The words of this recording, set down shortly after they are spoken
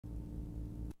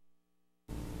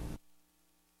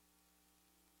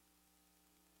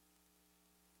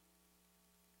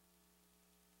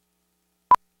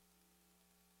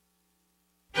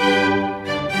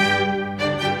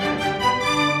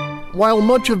While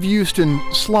much of Houston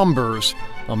slumbers,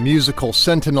 a musical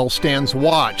sentinel stands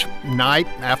watch night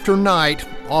after night,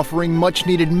 offering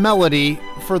much-needed melody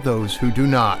for those who do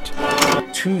not.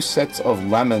 2 sets of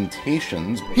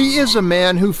lamentations. He is a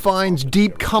man who finds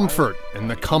deep comfort in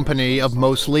the company of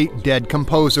mostly dead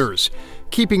composers,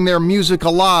 keeping their music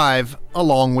alive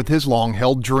along with his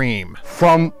long-held dream.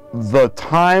 From the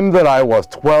time that I was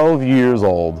 12 years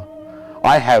old,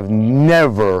 I have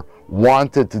never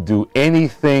wanted to do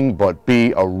anything but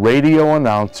be a radio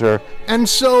announcer. And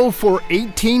so, for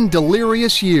 18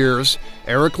 delirious years,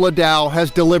 Eric Ladau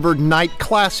has delivered night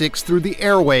classics through the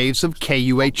airwaves of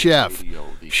KUHF.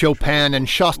 Chopin and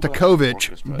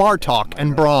Shostakovich, Bartók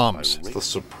and Brahms. The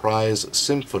surprise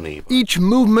symphony. Each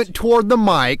movement toward the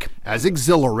mic as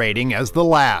exhilarating as the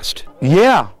last.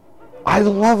 Yeah, I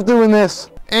love doing this.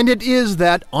 And it is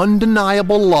that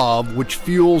undeniable love which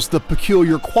fuels the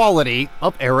peculiar quality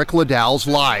of Eric Ladau's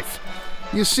life.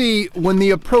 You see, when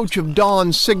the approach of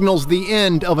dawn signals the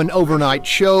end of an overnight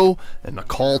show and the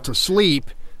call to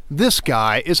sleep, this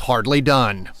guy is hardly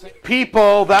done.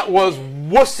 People, that was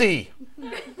wussy.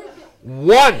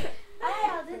 1,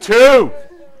 2,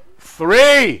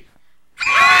 3.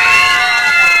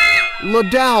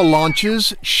 Ladau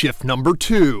launches shift number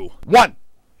 2. 1,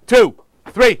 2,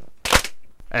 3.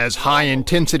 As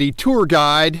high-intensity tour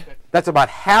guide. That's about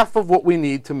half of what we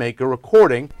need to make a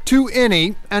recording. To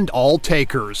any and all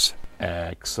takers.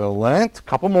 Excellent.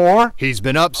 Couple more. He's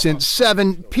been up since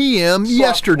 7 p.m.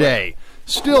 yesterday,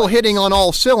 still hitting on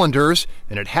all cylinders,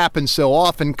 and it happens so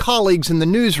often colleagues in the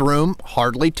newsroom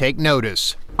hardly take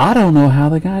notice. I don't know how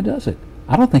the guy does it.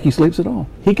 I don't think he sleeps at all.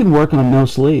 He can work on no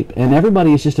sleep, and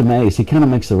everybody is just amazed. He kind of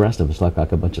makes the rest of us look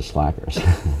like a bunch of slackers.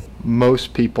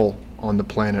 Most people on the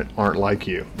planet aren't like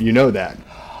you. You know that.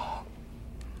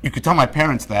 You could tell my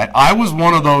parents that. I was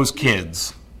one of those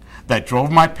kids that drove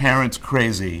my parents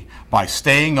crazy by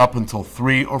staying up until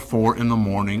 3 or 4 in the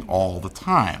morning all the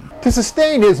time. To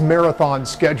sustain his marathon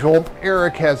schedule,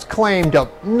 Eric has claimed a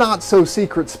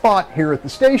not-so-secret spot here at the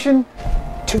station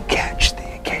to catch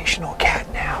the occasional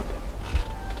cat nap.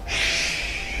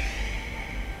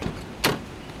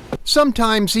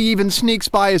 Sometimes he even sneaks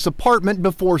by his apartment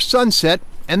before sunset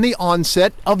and the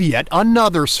onset of yet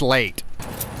another slate.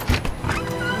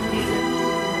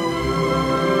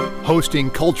 Hosting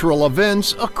cultural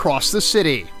events across the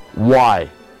city. Why?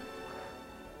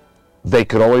 They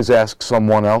could always ask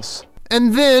someone else.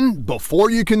 And then,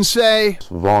 before you can say,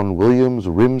 Vaughan Williams,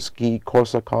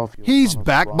 Rimsky-Korsakov. He's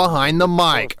back behind the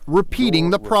mic, repeating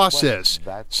the process,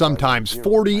 sometimes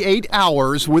 48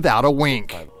 hours without a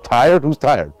wink. Tired? Who's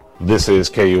tired? This is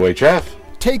KUHF.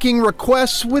 Taking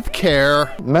requests with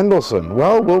care. Mendelssohn.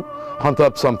 Well, we'll hunt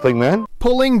up something then.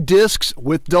 Pulling discs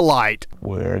with delight.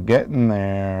 We're getting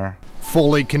there.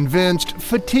 Fully convinced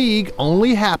fatigue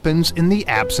only happens in the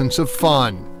absence of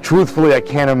fun. Truthfully, I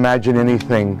can't imagine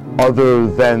anything other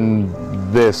than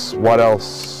this. What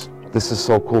else? This is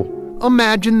so cool.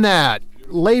 Imagine that.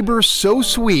 Labor so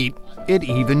sweet, it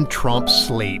even trumps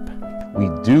sleep. We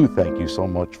do thank you so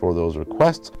much for those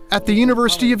requests. At the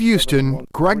University of Houston,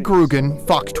 Greg Grugan,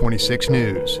 Fox 26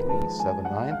 News.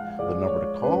 79, the number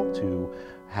to call to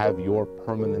have your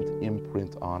permanent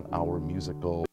imprint on our musical